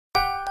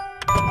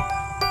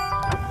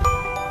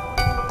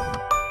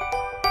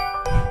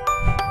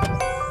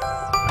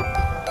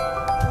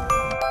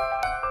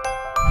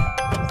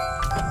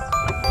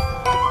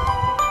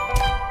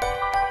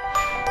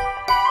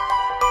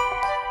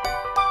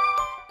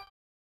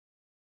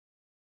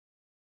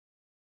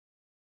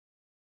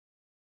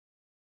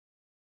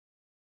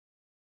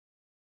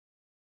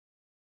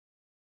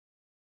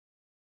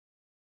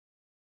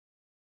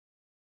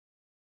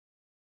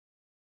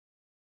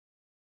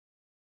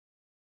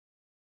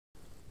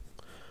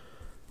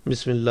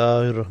بسم اللہ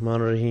الرحمن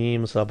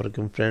الرحیم۔ السلام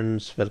علیکم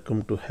friends, welcome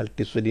to health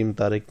tips William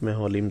Tariq. میں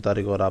ہوں علیم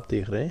طارق اور آپ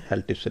دیکھ رہے ہیں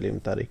ہیلتھ ٹپس ولیم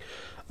طارق۔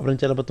 اپنے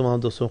چینل پر تمام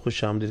دوستوں کو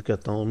خوش آمدید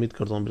کرتا ہوں۔ امید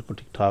کرتا ہوں بالکل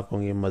ٹھیک ٹھاک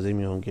ہوں گے، مزے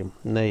میں ہوں گے،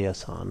 نئے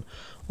آسان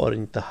اور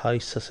انتہائی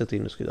سستے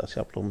نسخے سے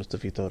آپ لوگ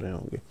مستفید ہو رہے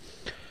ہوں گے۔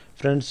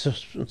 فرینڈس،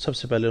 سب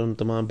سے پہلے ان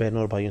تمام بہنوں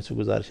اور بھائیوں سے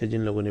گزارش ہے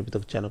جن لوگوں نے ابھی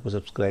تک چینل کو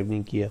سبسکرائب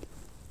نہیں کیا،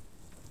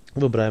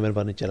 وہ برائے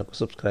مہربانی چینل کو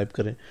سبسکرائب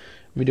کریں،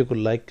 ویڈیو کو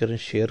لائک کریں،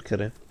 شیئر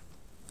کریں۔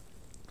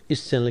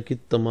 اس چینل کی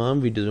تمام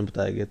ویڈیوز میں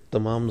بتائے گئے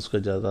تمام نسخہ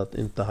جات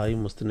انتہائی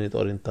مستند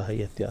اور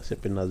انتہائی احتیاط سے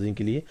اپنے ناظرین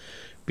کے لیے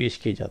پیش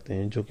کیے جاتے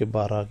ہیں، جو کہ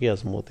بارہا کے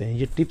عزم ہوتے ہیں۔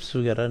 یہ ٹپس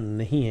وغیرہ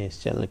نہیں ہیں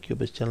اس چینل کے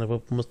اوپر، اس چینل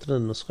پر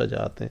مستند نسخہ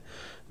جات ہیں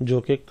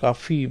جو کہ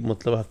کافی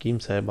حکیم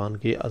صاحبان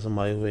کے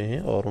آزمائے ہوئے ہیں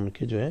اور ان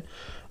کے جو ہے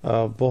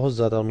بہت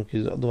زیادہ ان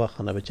کی دوا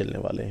خانہ پہ چلنے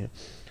والے ہیں۔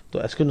 تو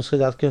ایس کے نسخہ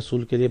جات کے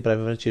حصول کے لیے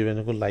برائے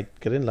چینل کو لائک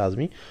کریں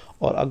لازمی،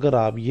 اور اگر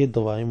آپ یہ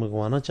دوائیں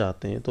منگوانا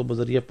چاہتے ہیں تو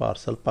بذریعہ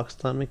پارسل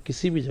پاکستان میں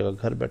کسی بھی جگہ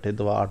گھر بیٹھے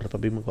دوا آرڈر پر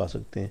بھی منگوا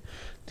سکتے ہیں۔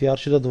 تیار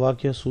شدہ دوا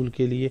کے حصول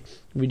کے لیے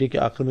ویڈیو کے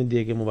آخر میں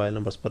دیے گئے موبائل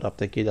نمبرز پر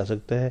رابطہ کیا جا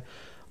سکتا ہے،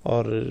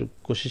 اور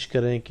کوشش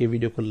کریں کہ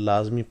ویڈیو کو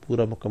لازمی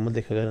پورا مکمل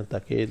دیکھا کریں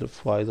تاکہ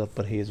فوائد اور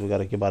پرہیز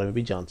وغیرہ کے بارے میں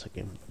بھی جان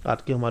سکیں۔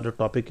 آج کی ہمارا جو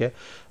ٹاپک ہے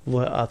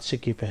وہ ہے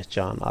آتشک کی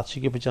پہچان۔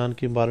 آتشک کی پہچان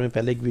کے بارے میں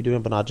پہلے ایک ویڈیو میں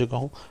بنا چکا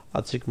ہوں،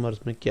 آتشک مرض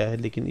میں کیا ہے،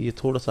 لیکن یہ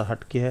تھوڑا سا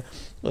ہٹ کے ہے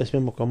اور اس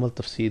میں مکمل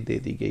تفصیل دے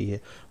دی گئی ہے۔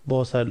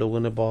 بہت سارے لوگوں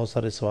نے بہت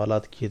سارے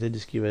سوالات کیے تھے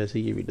جس کی وجہ سے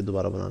یہ ویڈیو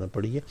دوبارہ بنانا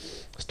پڑی ہے۔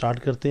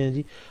 سٹارٹ کرتے ہیں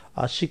جی۔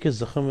 آتشک کے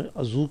زخم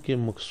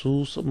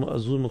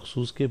عضو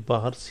مخصوص کے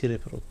باہر سرے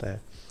پر ہوتا ہے۔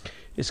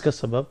 اس کا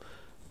سبب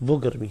وہ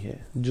گرمی ہے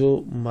جو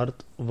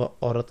مرد و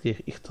عورت کے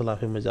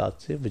اختلاف مزاج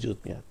سے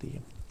وجود میں آتی ہے۔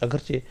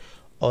 اگرچہ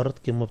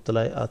عورت کے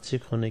مبتلا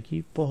آتشک ہونے کی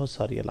بہت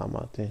ساری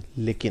علامات ہیں،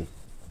 لیکن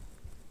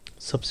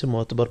سب سے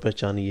معتبر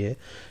پہچان یہ ہے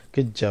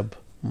کہ جب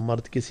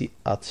مرد کسی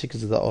آتشک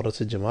زدہ عورت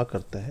سے جمع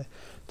کرتا ہے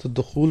تو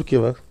دخول کے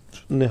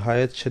وقت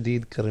نہایت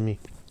شدید گرمی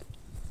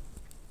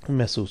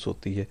محسوس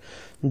ہوتی ہے۔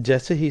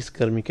 جیسے ہی اس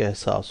گرمی کا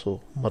احساس ہو،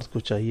 مرد کو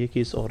چاہیے کہ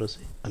اس عورت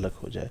سے الگ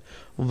ہو جائے،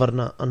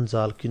 ورنہ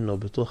انزال کی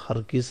نوبت تو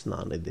ہرگز نہ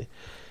آنے دے۔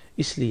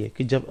 اس لیے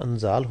کہ جب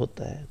انزال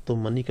ہوتا ہے تو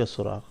منی کا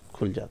سوراخ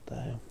کھل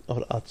جاتا ہے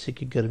اور آتشک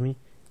کی گرمی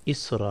اس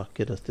سوراخ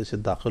کے راستے سے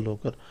داخل ہو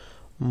کر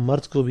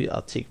مرد کو بھی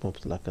آتشک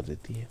مبتلا کر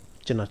دیتی ہے۔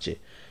 چنانچہ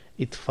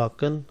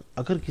اتفاقاً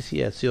اگر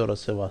کسی ایسی عورت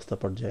سے واسطہ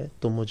پڑ جائے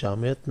تو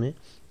مجامعت میں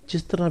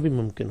جس طرح بھی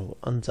ممکن ہو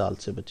انزال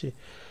سے بچے،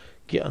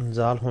 کہ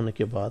انزال ہونے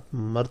کے بعد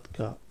مرد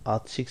کا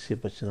آتشک سے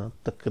بچنا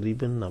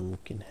تقریباً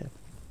ناممکن ہے۔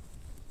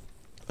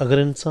 اگر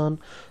انسان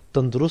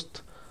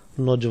تندرست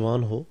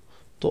نوجوان ہو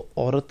تو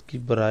عورت کی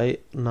برائے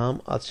نام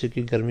آتشک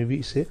کی گرمی بھی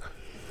اسے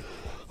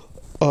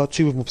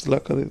آتشک میں مبتلا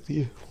کر دیتی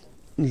ہے،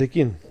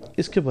 لیکن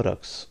اس کے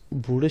برعکس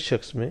بوڑھے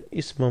شخص میں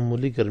اس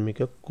معمولی گرمی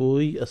کا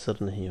کوئی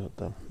اثر نہیں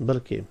ہوتا،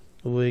 بلکہ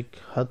وہ ایک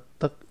حد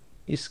تک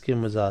اس کے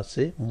مزاج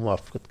سے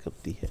موافقت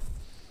کرتی ہے۔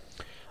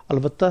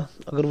 البتہ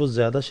اگر وہ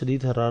زیادہ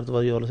شدید حرارت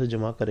والی عورت سے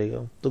جمع کرے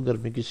گا تو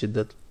گرمی کی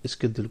شدت اس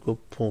کے دل کو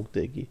پھونک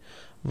دے گی،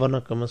 ورنہ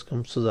کم از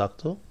کم سوزاک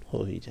تو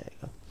ہو ہی جائے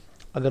گا۔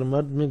 اگر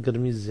مرد میں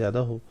گرمی زیادہ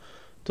ہو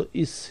تو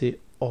اس سے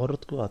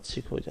عورت کو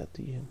آتشک ہو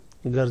جاتی ہے۔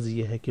 غرض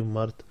یہ ہے کہ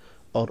مرد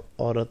اور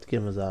عورت کے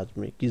مزاج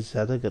میں کی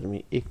زیادہ گرمی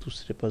ایک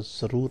دوسرے پر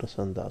ضرور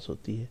اثر انداز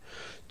ہوتی ہے۔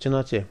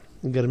 چنانچہ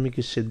گرمی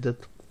کی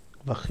شدت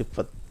و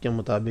خفت کے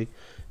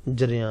مطابق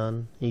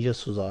جریان یا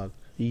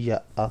سوزاک یا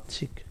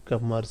آتشک کا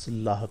مرض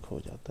لاحق ہو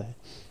جاتا ہے۔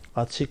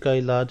 آتشک کا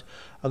علاج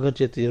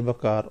اگرچہ تجربہ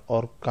کار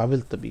اور قابل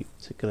طبیب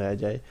سے کرایا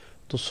جائے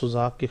تو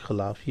سوزاک کے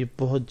خلاف یہ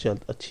بہت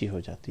جلد اچھی ہو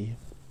جاتی ہے۔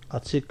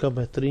 آتشک کا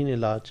بہترین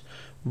علاج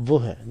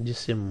وہ ہے جس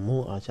سے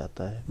منہ آ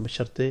جاتا ہے،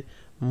 بشرطے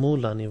منہ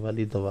لانے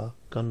والی دوا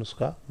کا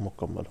نسخہ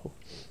مکمل ہو۔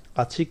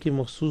 آتشک کی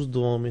مخصوص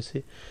دواؤں میں سے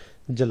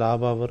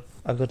جلاب آور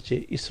اگرچہ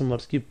اس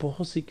مرض کی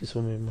بہت سی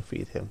قسموں میں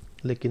مفید ہے،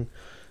 لیکن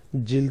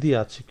جلدی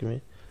آتشک میں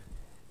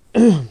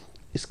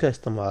اس کا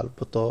استعمال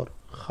بطور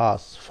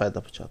خاص فائدہ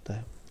پہنچاتا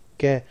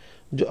ہے۔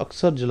 جو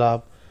اکثر جلاب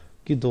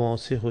کی دواؤں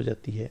سے ہو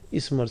جاتی ہے،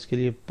 اس مرض کے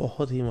لیے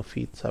بہت ہی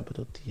مفید ثابت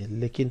ہوتی ہے،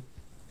 لیکن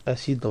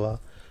ایسی دوا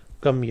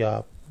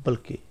کمیاب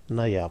بلکہ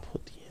نایاب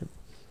ہوتی ہیں۔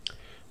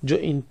 جو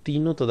ان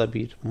تینوں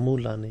تدابیر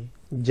منہ لانے،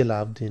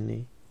 جلاب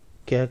دینے،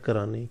 قے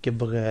کرانے کے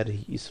بغیر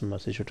ہی اس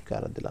مرض سے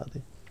چھٹکارا دلا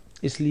دیں۔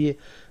 اس لیے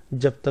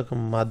جب تک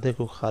مادے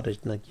کو خارج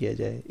نہ کیا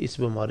جائے اس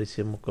بیماری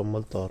سے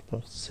مکمل طور پر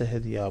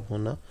صحت یاب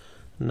ہونا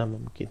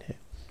ناممکن ہے۔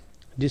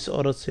 جس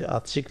عورت سے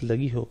آتشک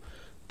لگی ہو،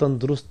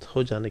 تندرست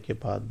ہو جانے کے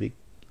بعد بھی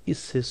اس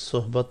سے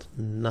صحبت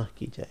نہ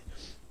کی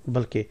جائے،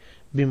 بلکہ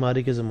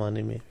بیماری کے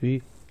زمانے میں بھی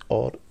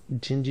اور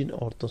جن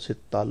عورتوں سے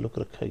تعلق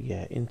رکھا گیا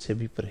ہے ان سے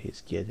بھی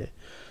پرہیز کیا جائے،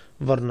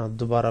 ورنہ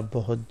دوبارہ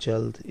بہت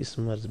جلد اس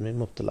مرض میں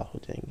مبتلا ہو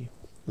جائیں گی۔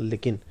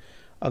 لیکن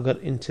اگر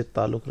ان سے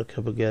تعلق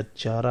رکھے بغیر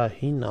چارہ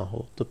ہی نہ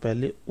ہو تو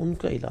پہلے ان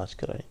کا علاج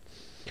کرائیں،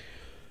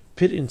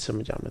 پھر ان سے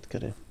مجامعت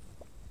کریں۔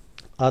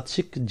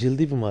 آتشک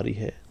جلدی بیماری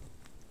ہے،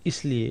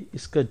 اس لیے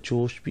اس کا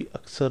جوش بھی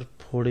اکثر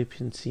پھوڑے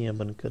پھنسیاں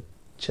بن کر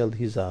جلد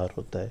ہی ظاہر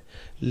ہوتا ہے،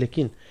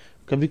 لیکن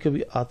کبھی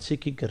کبھی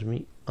آتشک کی گرمی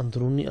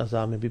اندرونی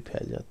اعضاء میں بھی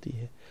پھیل جاتی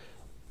ہے۔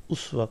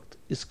 اس وقت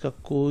اس کا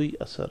کوئی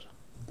اثر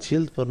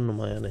جلد پر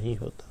نمایاں نہیں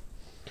ہوتا۔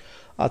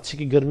 آتشک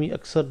کی گرمی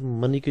اکثر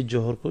منی کے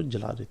جوہر کو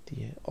جلا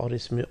دیتی ہے اور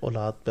اس میں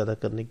اولاد پیدا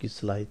کرنے کی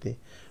صلاحیتیں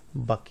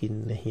باقی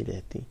نہیں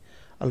رہتی،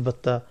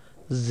 البتہ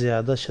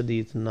زیادہ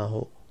شدید نہ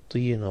ہو تو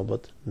یہ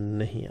نوبت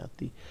نہیں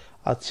آتی۔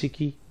 آتشک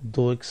کی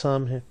دو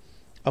اقسام ہیں،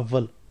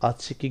 اول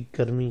آتشک کی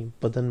گرمی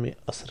بدن میں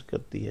اثر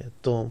کرتی ہے،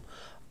 دوم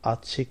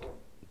آتشک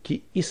کی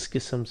اس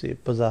قسم سے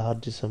بظاہر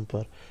جسم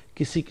پر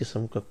کسی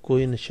قسم کا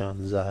کوئی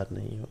نشان ظاہر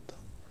نہیں ہوتا۔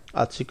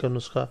 آتشک کا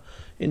نسخہ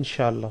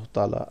انشاءاللہ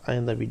تعالی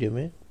آئندہ ویڈیو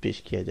میں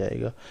پیش کیا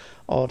جائے گا۔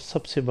 اور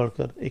سب سے بڑھ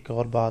کر ایک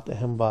اور بات،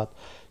 اہم بات،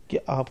 کہ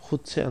آپ خود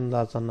سے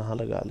اندازہ نہ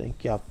لگا لیں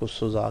کہ آپ کو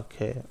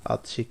سوزاک ہے،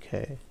 آتشک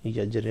ہے،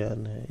 یا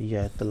جریان ہے،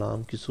 یا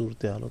احتلام کی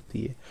صورتحال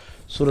ہوتی ہے،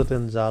 صورت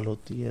انزال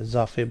ہوتی ہے،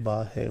 ضعف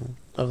با ہے،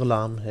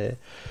 اغلام ہے،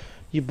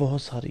 یہ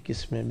بہت ساری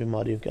قسمیں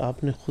بیماریوں کے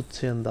آپ نے خود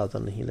سے اندازہ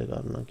نہیں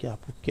لگانا کہ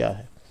آپ کو کیا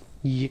ہے۔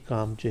 یہ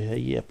کام جو ہے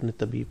یہ اپنے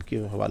طبیب کے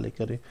حوالے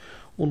کریں،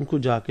 ان کو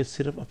جا کے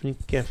صرف اپنی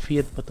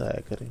کیفیت بتایا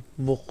کریں،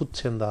 وہ خود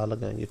سے اندازہ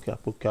لگائیں گے کہ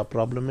آپ کو کیا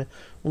پرابلم ہے،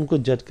 ان کو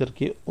جج کر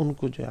کے ان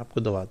کو جو ہے آپ کو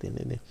دوا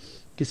دینے دیں۔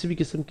 کسی بھی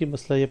قسم کی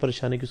مسئلہ یا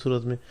پریشانی کی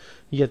صورت میں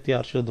یا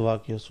تیار شدہ دوا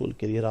کے حصول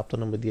کے لیے رابطہ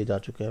نمبر دیا جا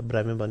چکا ہے۔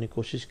 برائے مہربانی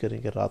کوشش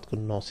کریں کہ رات کو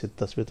 9 سے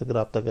 10 بجے تک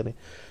رابطہ کریں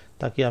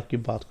تاکہ آپ کی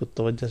بات کو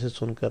توجہ سے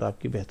سن کر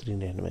آپ کی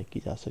بہترین رہنمائی کی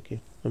جا سکے۔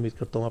 امید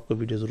کرتا ہوں آپ کو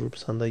ویڈیو ضرور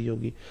پسند آئی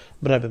ہوگی۔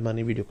 برائے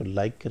مہربانی ویڈیو کو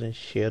لائک کریں،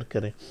 شیئر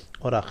کریں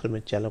اور آخر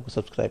میں چینل کو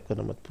سبسکرائب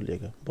کرنا مت بھولیے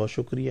گا۔ بہت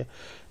شکریہ۔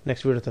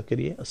 نیکسٹ ویڈیو تک کے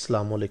لیے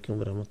السلام علیکم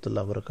ورحمۃ اللہ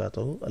وبرکاتہ۔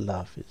 اللہ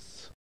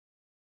حافظ۔